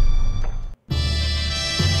boom.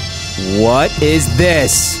 What is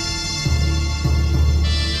this?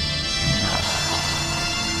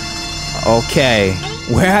 Okay.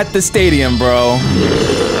 We're at the stadium, bro.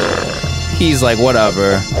 He's like,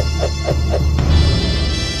 whatever.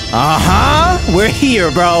 Uh-huh. We're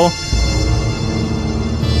here, bro.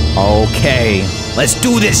 Okay. Let's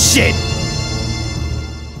do this shit.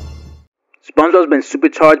 SpongeBob's been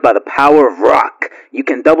supercharged by the power of rock. You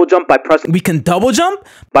can double jump by pressing... We can double jump?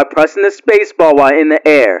 By pressing the space bar while in the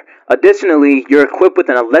air. Additionally, you're equipped with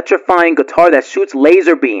an electrifying guitar that shoots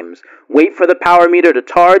laser beams. Wait for the power meter to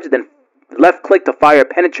charge, then left click to fire a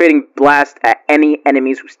penetrating blast at any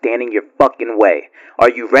enemies who stand in your fucking way. Are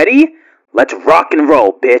you ready? Let's rock and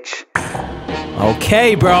roll, bitch.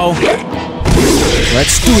 Okay, bro.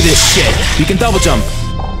 Let's do this shit. We can double jump.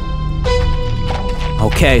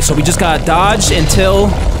 Okay, so we just gotta dodge until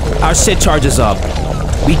our shit charges up.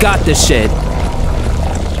 We got this shit.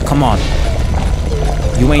 Come on.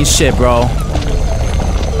 You ain't shit, bro.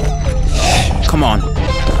 Come on.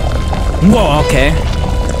 Whoa, okay.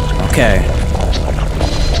 Okay.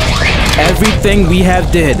 Everything we have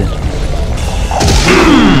did.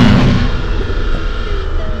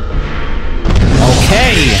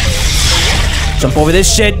 Okay. Jump over this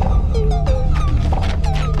shit.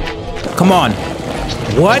 Come on.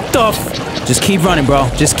 What the f- Just keep running, bro.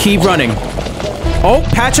 Just keep running. Oh,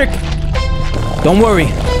 Patrick. Don't worry.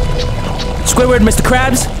 Squidward, Mr.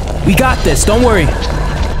 Krabs. We got this. Don't worry.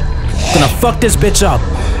 Gonna fuck this bitch up.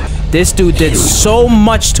 This dude did so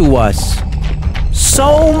much to us.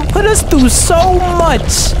 Put us through so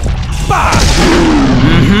much. Bah!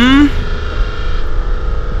 Mm-hmm.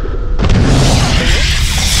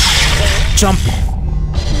 Jump.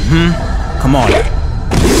 Mm-hmm. Come on.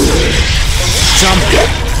 Jump.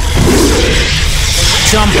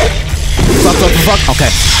 Jump. Fuck. Okay.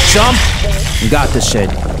 Jump. You got this shit.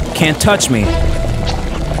 Can't touch me.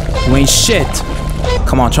 You ain't shit.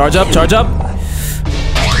 Come on, charge up. Jump.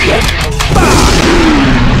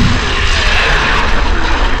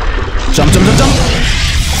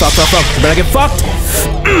 Fuck. You better get fucked.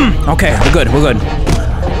 Okay, we're good.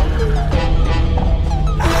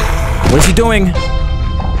 What is he doing?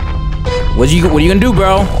 What are you gonna do,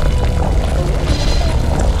 bro?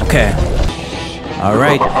 Okay.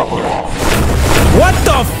 Alright. What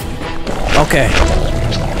the f- Okay.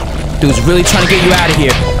 Dude's really trying to get you out of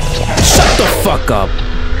here. Shut the fuck up.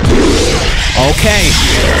 Okay.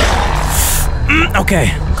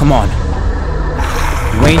 Okay, come on.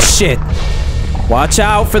 You ain't shit. Watch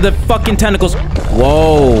out for the fucking tentacles.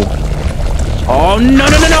 Whoa. Oh, no.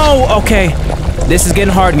 Okay. This is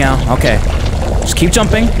getting hard now. Okay. Just keep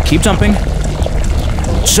jumping.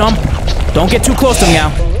 Jump. Don't get too close to me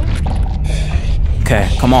now. Okay,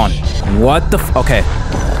 come on. What the f- Okay.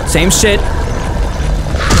 Same shit.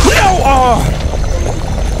 No! Oh!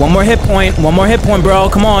 One more hit point, bro.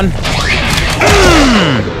 Come on.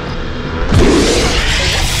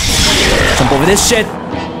 Jump over this shit.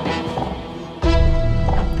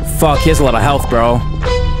 Fuck, he has a lot of health, bro.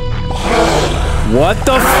 What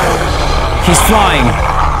the f- He's flying.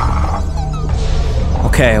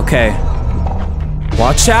 Okay.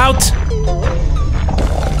 Watch out.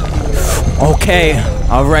 Okay.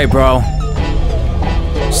 Alright, bro.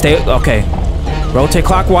 Okay. Rotate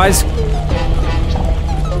clockwise.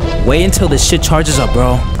 Wait until this shit charges up,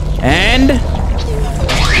 bro. And...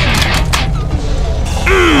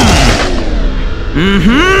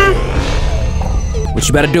 What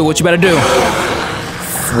you better do?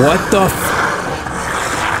 What the f...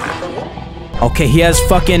 Okay, he has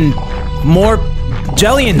fucking more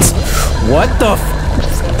jellions. What the f...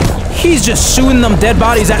 He's just shooting them dead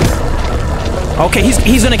bodies at... Okay,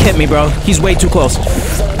 he's gonna hit me, bro. He's way too close.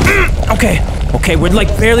 Okay, we're like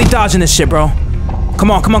barely dodging this shit, bro. Come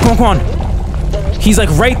on. He's like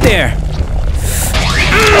right there.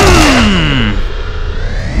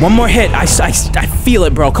 One more hit. I feel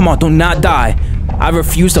it, bro. Come on, do not die. I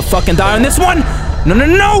refuse to fucking die on this one.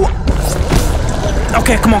 No.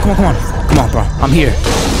 Okay, come on. Come on, bro. I'm here.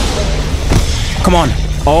 Come on.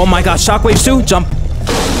 Oh my god, shockwaves too? Jump.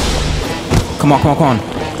 Come on. Come on.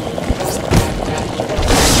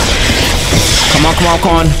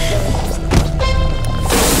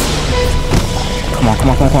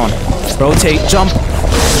 Rotate, jump.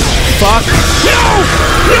 Fuck. No!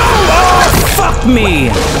 Oh, fuck me!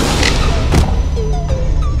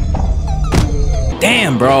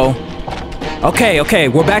 Damn, bro. Okay,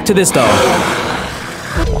 we're back to this, though.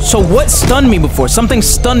 So what stunned me before? Something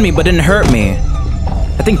stunned me but didn't hurt me.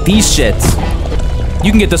 I think these shits.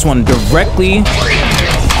 You can get this one directly.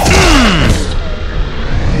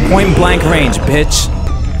 Point blank range, bitch.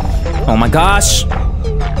 Oh my gosh.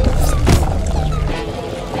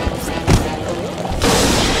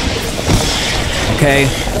 Okay.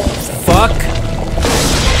 Fuck.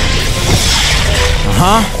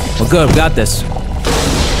 We're good. We got this.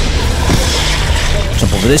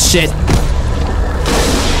 Jump over this shit.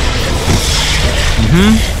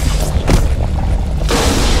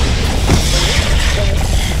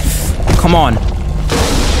 Come on.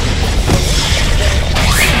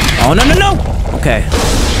 Oh, no, no, no. Okay.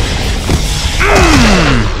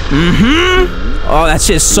 Oh, that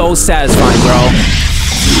shit is so satisfying, bro.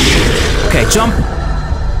 Okay, jump.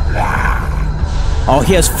 Oh,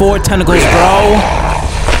 he has 4 tentacles, bro.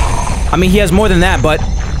 I mean, he has more than that, but...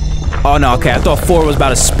 Oh, no, okay. I thought 4 was about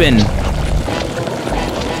to spin.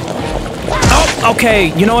 Oh,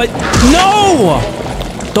 okay. You know what? No!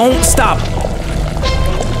 Don't stop.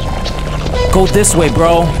 Go this way,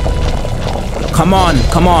 bro. Come on,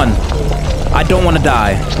 come on. I don't want to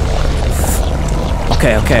die.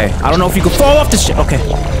 Okay, okay. I don't know if you can fall off this shit. Okay.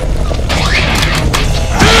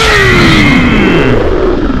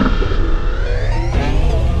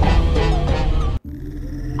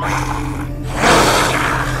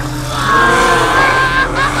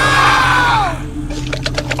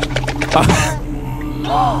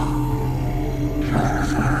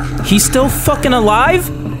 He's still fucking alive?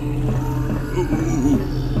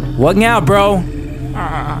 What now, bro?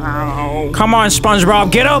 Come on,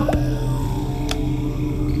 SpongeBob, get up!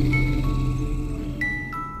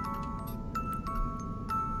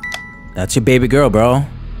 That's your baby girl, bro.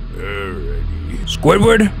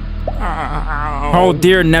 Squidward? Oh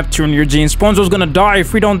dear Neptune, Eugene. SpongeBob's gonna die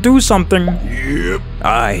if we don't do something. Yep.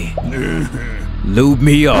 Aye. Lube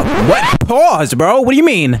me up. What? Pause, bro. What do you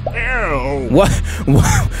mean? What?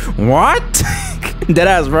 What?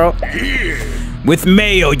 Deadass, bro. With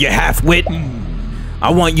mayo, you half-wit. I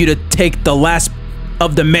want you to take the last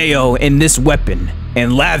of the mayo in this weapon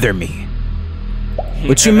and lather me.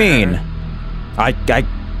 What you mean? I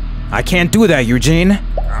can't do that, Eugene.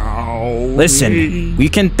 Listen, we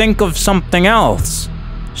can think of something else.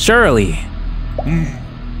 Surely.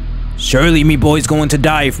 Surely me boy's going to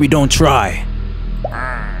die if we don't try.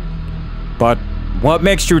 But what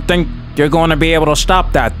makes you think you're going to be able to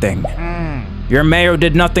stop that thing? Your mayo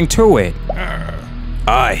did nothing to it.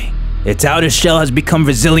 Aye, its outer shell has become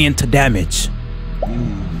resilient to damage.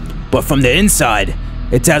 But from the inside,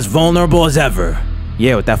 it's as vulnerable as ever.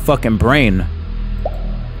 Yeah, with that fucking brain.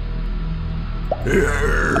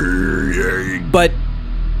 But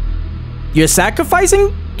you're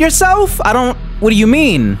sacrificing yourself? What do you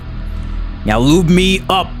mean? Now lube me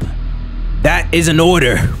up. That is an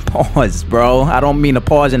order. Pause, bro. I don't mean to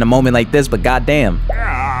pause in a moment like this, but goddamn.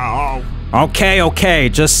 Okay, okay.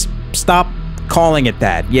 Just stop calling it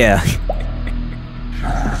that. Yeah.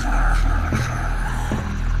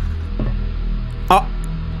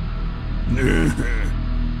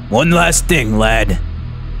 One last thing, lad.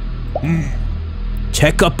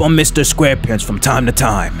 Check up on Mr. SquarePants from time to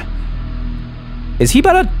time. Is he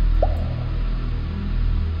about to...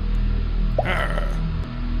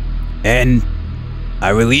 And I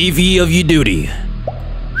relieve ye of your duty.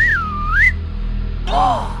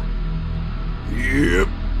 Yep.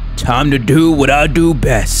 Time to do what I do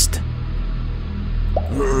best.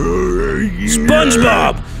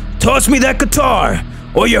 SpongeBob, toss me that guitar,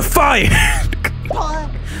 or you're fired.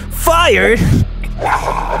 Fired?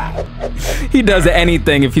 He does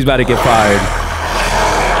anything if he's about to get fired.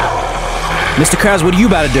 Mr. Krabs, what are you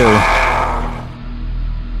about to do?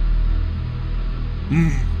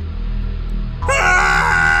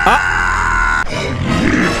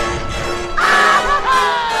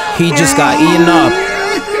 He just got eaten up.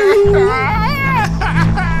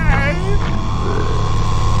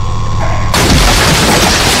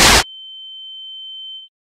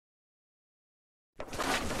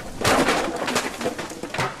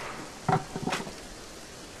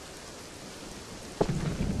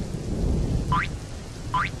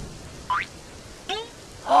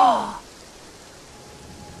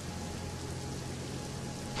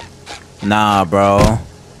 Nah, bro.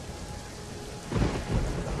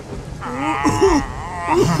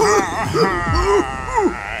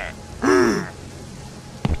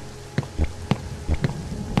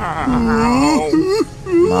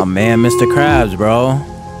 My man, Mr. Krabs, bro.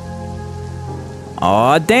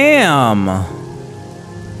 Aw, damn.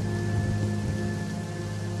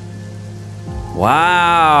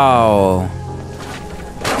 Wow.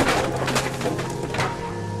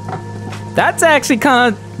 That's actually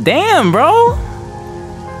kind of... Damn, bro.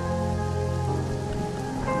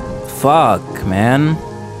 Fuck, man.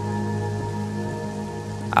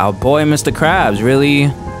 Our boy, Mr. Krabs,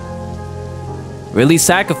 really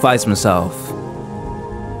sacrificed himself.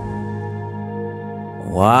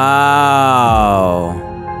 Wow.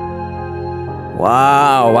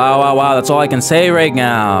 Wow, wow, wow, wow. That's all I can say right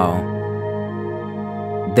now.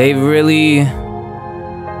 They really...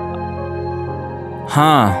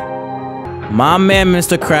 Huh. My man,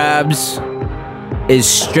 Mr. Krabs, is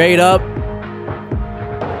straight up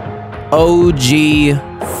OG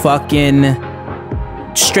fucking...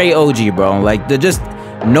 Straight OG, bro. Like, they're just...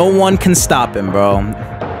 No one can stop him, bro.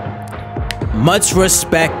 Much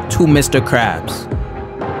respect to Mr. Krabs.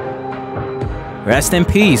 Rest in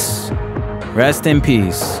peace. Rest in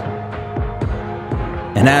peace.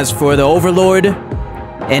 And as for the Overlord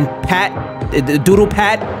and Pat, Doodle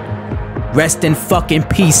Pat, rest in fucking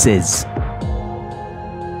pieces.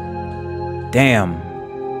 Damn.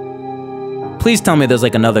 Please tell me there's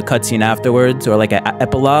like another cutscene afterwards or like an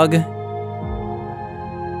epilogue.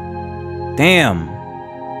 Damn.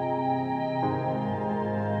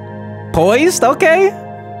 Poised? Okay.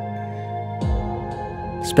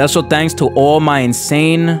 Special thanks to all my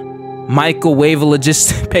insane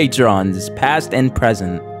microwaveologist patrons, past and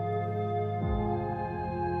present.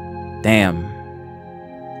 Damn.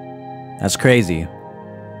 That's crazy.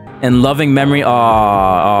 In loving memory,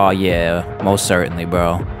 oh yeah, most certainly,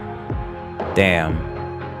 bro. Damn.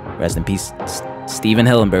 Rest in peace, Steven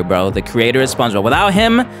Hillenburg, bro, the creator of SpongeBob. Without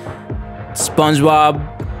him,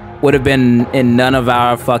 SpongeBob would have been in none of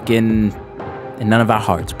our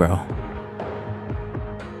hearts, bro.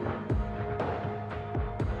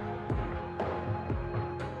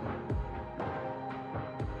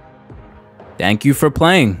 Thank you for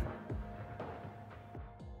playing.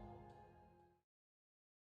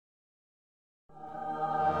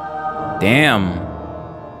 Damn.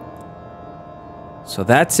 So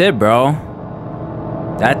that's it, bro.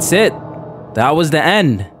 That's it. That was the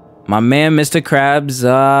end. My man, Mr. Krabs,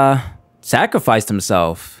 sacrificed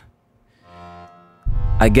himself.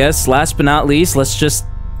 I guess, last but not least, let's just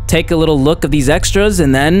take a little look of these extras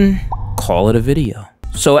and then call it a video.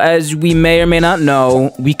 So as we may or may not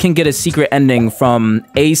know, we can get a secret ending from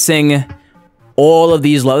acing all of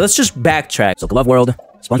these levels. Let's just backtrack. So Glove World,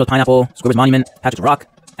 SpongeBob Pineapple, Squidward's Monument, Patrick's Rock,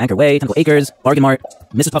 Anchor Way, Tentacle Acres, Bargain Mart,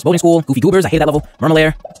 Mrs. Puff's Boating School, Goofy Goobers, I hated that level, Merma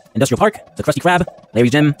Lair, Industrial Park, The Krusty Krab,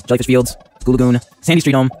 Larry's Gym, Jellyfish Fields, School Lagoon, Sandy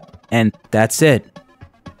Street Home, and that's it.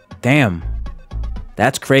 Damn.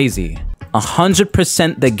 That's crazy.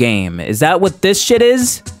 100% the game. Is that what this shit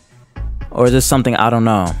is? Or is this something I don't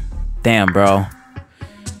know? Damn, bro.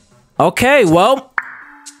 Okay, well.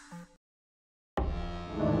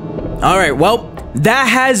 Alright, well, that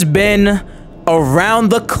has been Around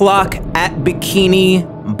the Clock at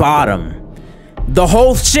Bikini Bottom. The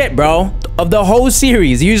whole shit, bro. Of the whole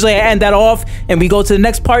series. Usually I end that off and we go to the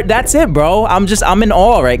next part. That's it, bro. I'm in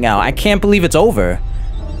awe right now. I can't believe it's over.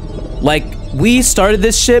 Like, we started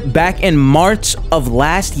this shit back in March of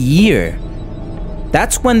last year.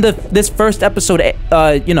 That's when this first episode,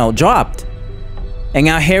 you know, dropped. And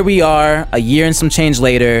now here we are, a year and some change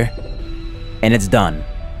later, and it's done.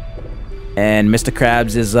 And Mr.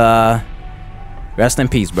 Krabs is, rest in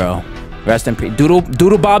peace, bro. Rest in peace.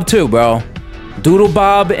 Doodle Bob too, bro. Doodle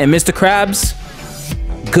Bob and Mr. Krabs,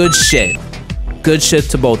 good shit. Good shit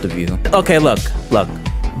to both of you. Okay, look.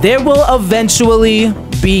 There will eventually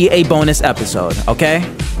be a bonus episode, okay?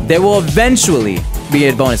 There will eventually be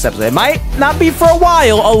a bonus episode. It might not be for a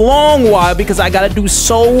while, a long while, because I gotta do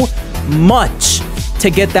so much to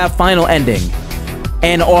get that final ending.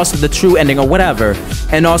 And also the true ending or whatever.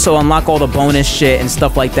 And also unlock all the bonus shit and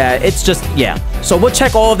stuff like that. It's just, yeah. So we'll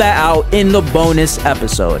check all of that out in the bonus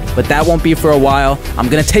episode. But that won't be for a while. I'm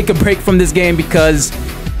gonna take a break from this game because,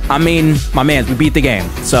 I mean, my man, we beat the game.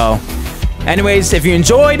 So, anyways, if you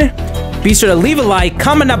enjoyed, be sure to leave a like,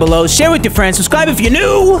 comment down below, share with your friends, subscribe if you're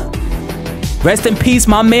new. Rest in peace,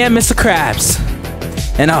 my man, Mr. Krabs.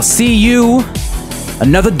 And I'll see you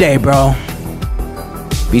another day, bro.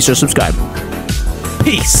 Be sure to subscribe.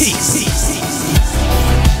 Peace.